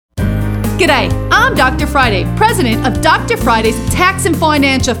G'day, I'm Dr. Friday, president of Dr. Friday's Tax and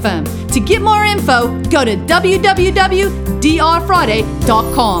Financial Firm. To get more info, go to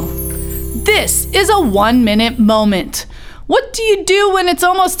www.drfriday.com. This is a 1-minute moment. What do you do when it's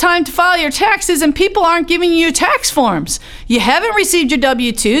almost time to file your taxes and people aren't giving you tax forms? You haven't received your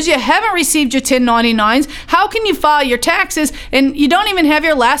W-2s, you haven't received your 1099s. How can you file your taxes and you don't even have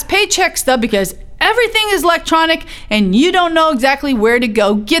your last paycheck stub because everything is electronic and you don't know exactly where to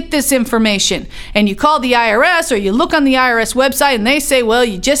go get this information? And you call the IRS or you look on the IRS website and they say, well,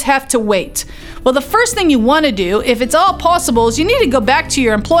 you just have to wait. Well, the first thing you want to do, if it's all possible, is you need to go back to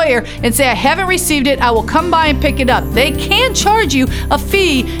your employer and say, I haven't received it, I will come by and pick it up. They can charge you a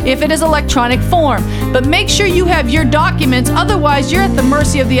fee if it is electronic form, but make sure you have your documents, otherwise you're at the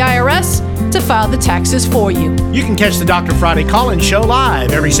mercy of the IRS to file the taxes for you. You can catch the Dr. Friday call-in show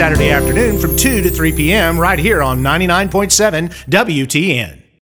live every Saturday afternoon from 2 to 3 p.m. right here on 99.7 WTN.